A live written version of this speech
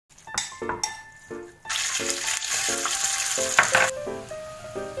From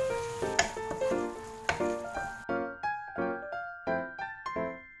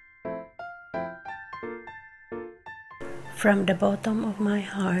the bottom of my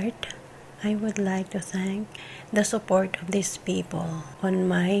heart, I would like to thank the support of these people on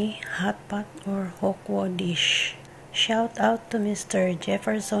my hot pot or kǔguā dish. Shout out to Mr.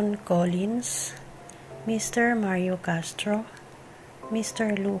 Jefferson Collins, Mr. Mario Castro,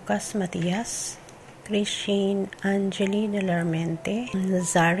 Mr. Lucas Matias, Christine Angeli Delarmente,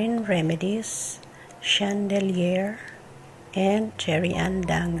 Zarin Remedies, Chandelier, and Cherry Ann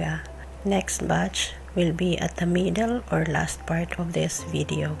Danga. Next batch will be at the middle or last part of this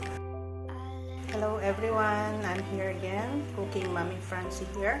video. Hello everyone, I'm here again, Cooking Mommy Francie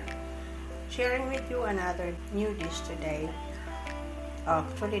here, sharing with you another new dish today.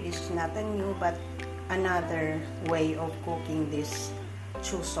 Actually, this is not a new but another way of cooking this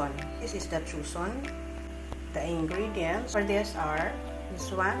Chuson. This is the Chuson. The ingredients for this are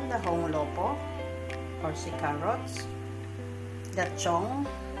this one, the honglopo or si carrots, the chong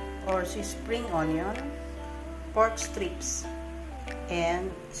or si spring onion, pork strips,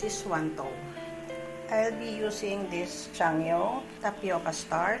 and si swanto. I'll be using this changyo, tapioca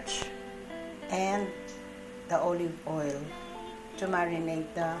starch, and the olive oil to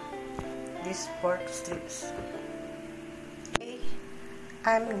marinate these pork strips. Okay,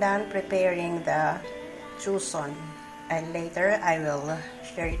 I'm done preparing the Chuson, and later I will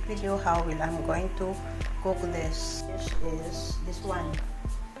share it with you how I'm going to cook this. This is this one,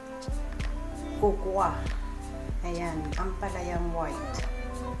 kǔguā. Ayan, ampalayang white,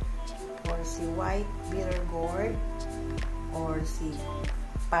 or si white bitter gourd, or si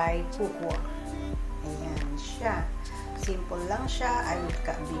pai kǔguā. Ayan siya. Simple lang siya. I will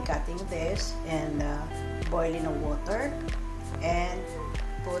be cutting this and boiling the water and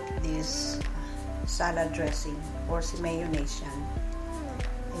put this salad dressing or si mayonnaise yan.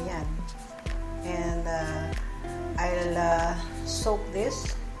 Ayan. And I'll soak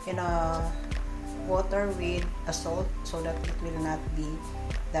this in a water with a salt so that it will not be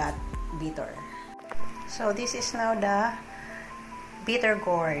that bitter. So this is now the bitter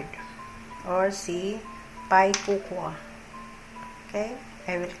gourd or si pai kǔguā. Okay,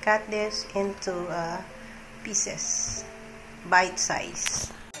 I will cut this into pieces, bite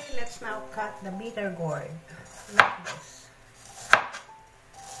size. Okay, let's now cut the bitter gourd like this.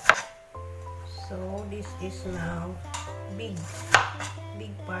 So this is now big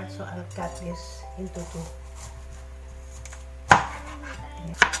part, so I'll cut this into two.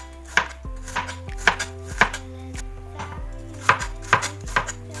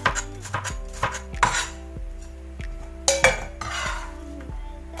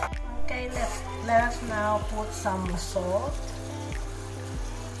 Okay, let us now put some salt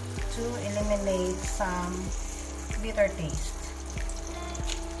to eliminate some bitter taste.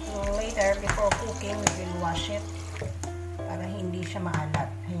 So later, before cooking, we will wash it para hindi siya maalat.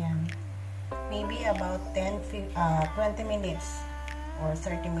 Ayan. Maybe about 20 minutes or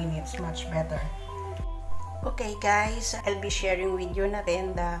 30 minutes, much better. Okay guys, I'll be sharing with you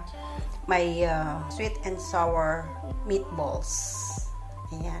natin my sweet and sour meatballs.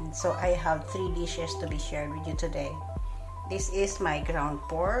 Ayan. So I have 3 dishes to be shared with you today. This is my ground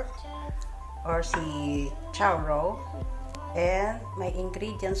pork or si chow roe, and my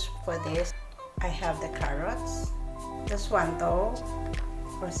ingredients for this, I have the carrots, the swanto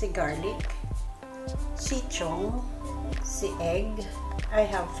or si garlic, si chong, si egg, I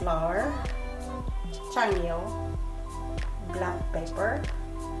have flour, changyo, black pepper,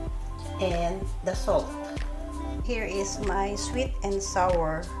 and the salt. Here is my sweet and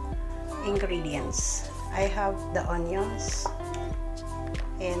sour ingredients. I have the onions,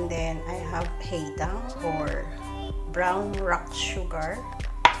 and then I have heidang or brown rock sugar.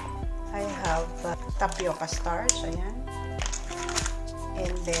 I have tapioca starch, ayan.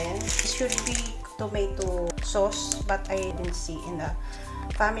 And then, it should be tomato sauce, but I didn't see in the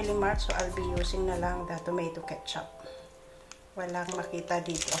Family Mart, so I'll be using na lang the tomato ketchup. Walang makita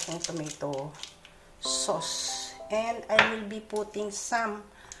dito akong tomato sauce. And I will be putting some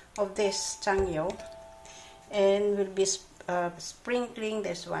of this changyo, and will be sprinkling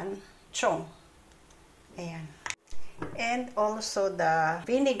this one, chong. Ayan. And also the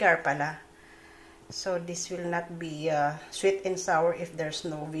vinegar pala. So this will not be sweet and sour if there's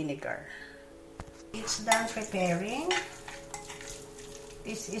no vinegar. It's done preparing.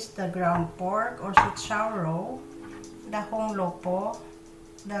 This is the ground pork or si chow roe, the honglopo,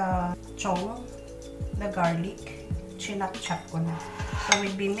 the chong, the garlic. Chinap-chop ko na. So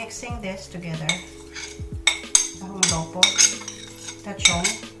we'll be mixing this together. The honglopo, the chong,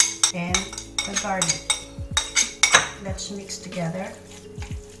 and the garlic. Let's mix together.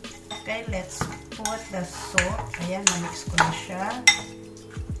 Okay, let's put the salt. Ayan, na-mix ko na siya.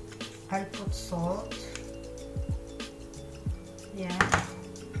 I'll put salt. Ayan.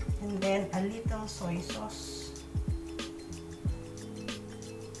 And then a little soy sauce.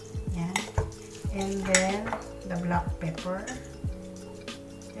 Ayan. And then the black pepper.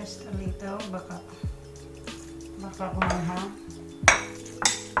 Just a little, baka umanghang.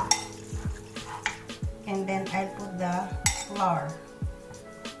 And then I'll put the flour.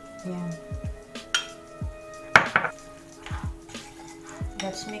 Ayan.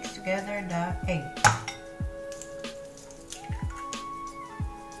 Let's mix together the egg.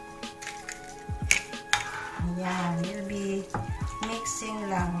 Ayan. We'll be mixing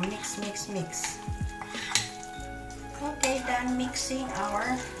lang. Mix. Okay, done mixing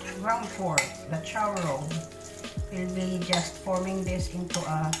our round fork, the chow roll. We'll be just forming this into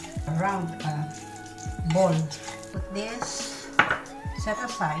a round ball. Put this, set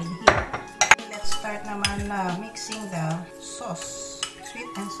aside here. Okay, let's start naman mixing the sauce, sweet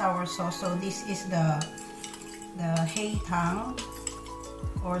and sour sauce. So this is the heitang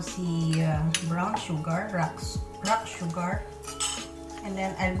or the brown sugar, rock sugar. And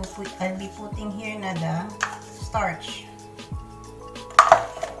then I'll be putting here na the starch.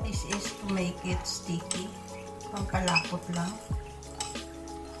 This is to make it sticky. Pampalapot lang.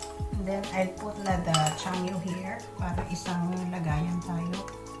 And then I'll put na the chanyu here para isang lagayan tayo.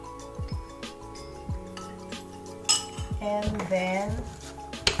 And then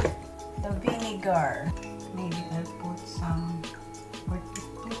the vinegar. Maybe I'll put some or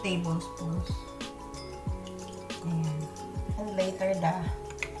 2 tablespoons. And later the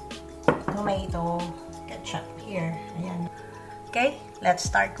tomato ketchup here. Ayan. Okay, let's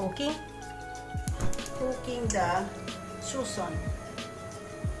start cooking. Cooking the Chuson.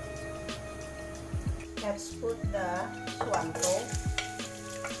 Let's put the suanto,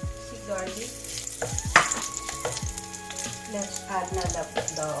 si garlic. Let's add na the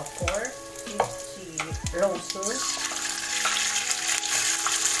pork, si roasted.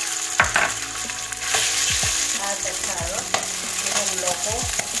 Add the carrot, yung loko.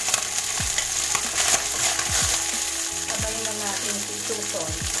 Sabayin na natin si Chuson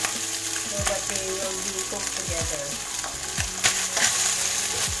so that they will be cooked together.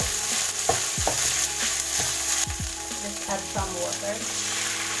 Let's add some water.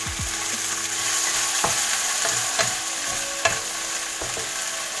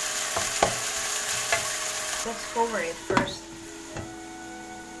 Let's cover it first.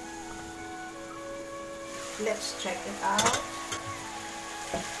 Let's check it out.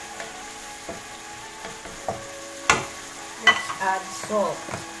 Let's add salt.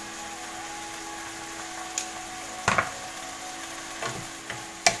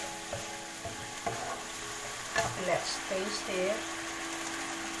 Let's taste it.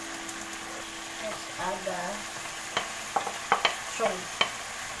 Let's add the chong.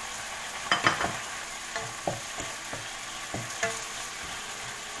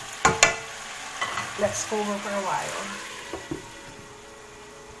 Let's cover for a while.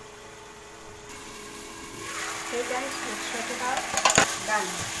 Okay guys, let's check it out. Done.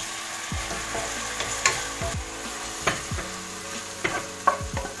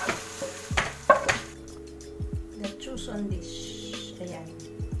 The Chuson dish. Ayan.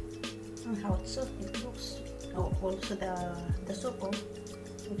 How it looks. Oh, also the soup.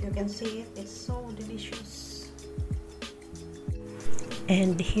 If you can see it, it's so delicious.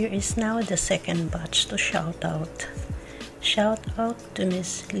 And here is now the second batch to shout out. Shout out to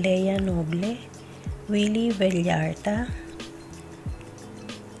Miss Leia Noble, Willie Villarta,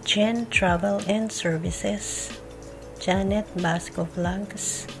 Jen Travel and Services, Janet Basco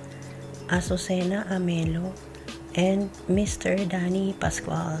Vlogs, Azucena Amelo, and Mr. Danny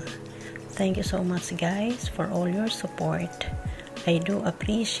Pascual. Thank you so much guys for all your support. I do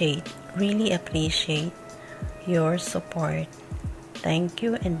appreciate, really appreciate your support. Thank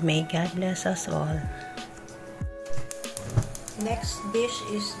you and may God bless us all. Next dish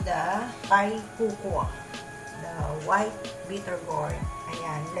is the kǔguā, the white bitter gourd.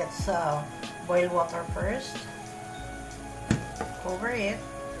 Ayan, let's boil water first. Cover it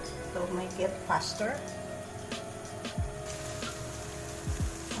to make it faster.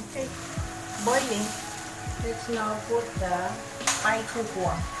 Okay, boiling. Let's now put the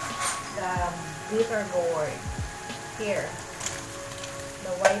kǔguā, the bitter gourd here. The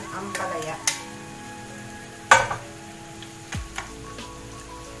white ampalaya.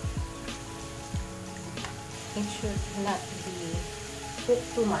 It should not be cooked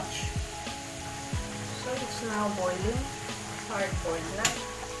too much. So it's now boiling, hard boiled na.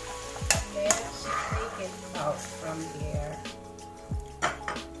 out from the air.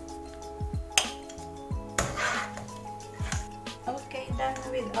 Okay, done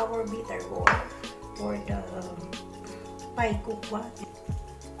with our bitter gourd for the pie kǔguā.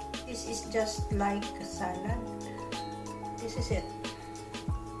 This is just like a salad. This is it.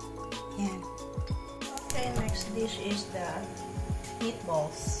 Yeah. Okay, next dish is the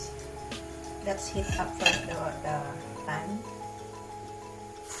meatballs. Let's heat up first the pan.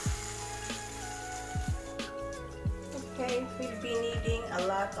 Okay, we'll be needing a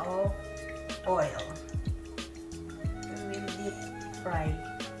lot of oil. We'll deep fry.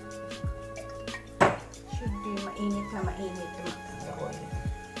 Should be mainit the oil.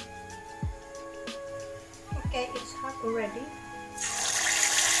 Okay, it's hot already.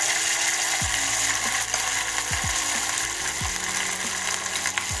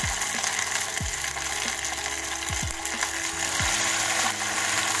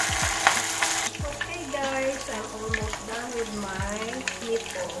 I'm almost done with my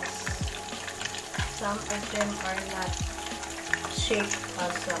meatballs. Some of them are not shaped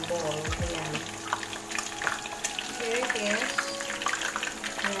as a ball. Ayan. Here it is.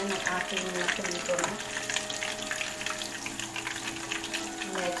 Ayan ang aking nakulito na.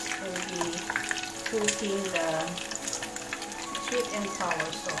 Next will be cooking the sweet and sour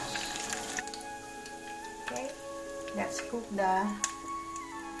sauce. Okay, let's cook the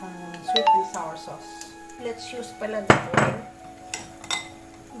sweet and sour sauce. Let's use pala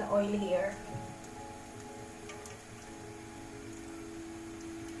the oil here.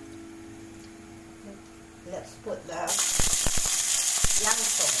 Let's put the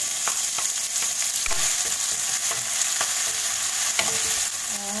yongsong.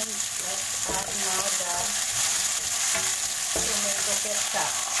 And let's add now the tomato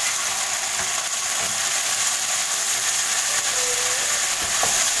ketchup.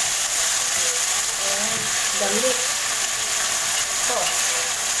 The mixed sauce.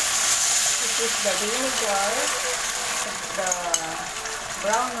 This is the vinegar, the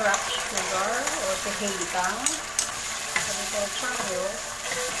brown rock sugar or sehitang, a little changyo.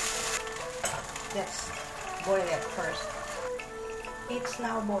 Let's boil it first. It's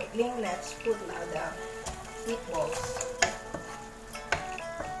now boiling. Let's put now the meatballs.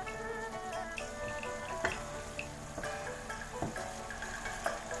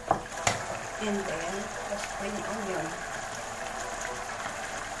 And then the spring onion,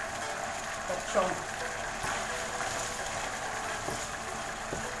 the chunk.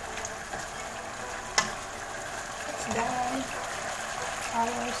 It's done.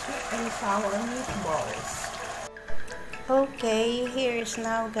 Our sweet and sour meatballs. Okay, here is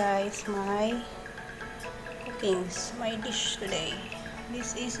now, guys, my cookings, my dish today.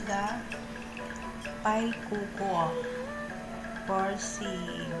 This is the pie kǔguā, or si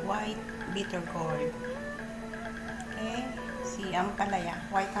white bitter gourd. Okay, si ampalaya,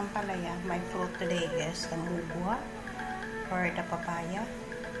 white ampalaya. My fruit today is the kǔguā or the papaya.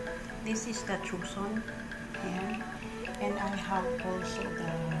 This is the Chuson. Ayan. And I have also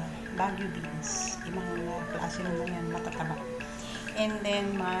the Baguio beans. Ibang klase naman yan, matataba. And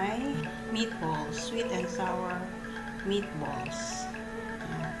then my meatballs, sweet and sour meatballs.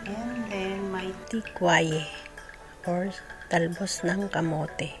 And then my tikwaye or talbos ng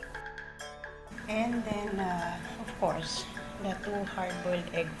kamote. And then, of course, the 2 hard-boiled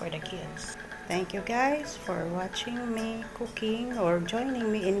egg for the kids. Thank you guys for watching me cooking or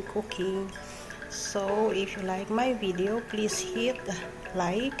joining me in cooking. So, if you like my video, please hit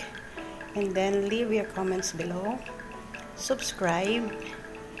like and then leave your comments below. Subscribe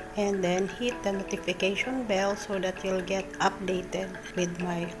and then hit the notification bell so that you'll get updated with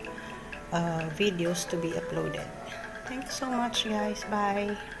my videos to be uploaded. Thanks so much, guys.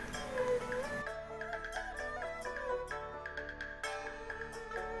 Bye.